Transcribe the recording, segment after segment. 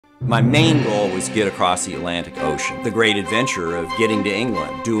My main goal was to get across the Atlantic Ocean. The great adventure of getting to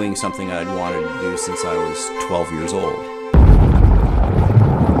England, doing something I'd wanted to do since I was 12 years old.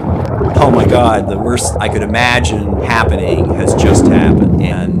 Oh my God, the worst I could imagine happening has just happened,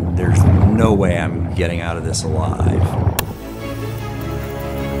 and there's no way I'm getting out of this alive.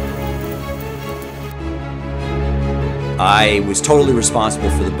 I was totally responsible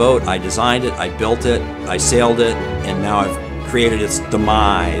for the boat. I designed it, I built it, I sailed it, and now I've created its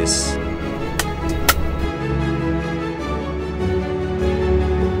demise.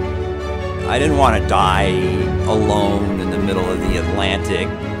 I didn't want to die alone in the middle of the Atlantic,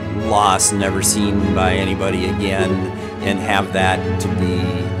 lost, never seen by anybody again, and have that to be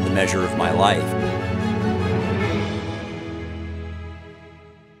the measure of my life.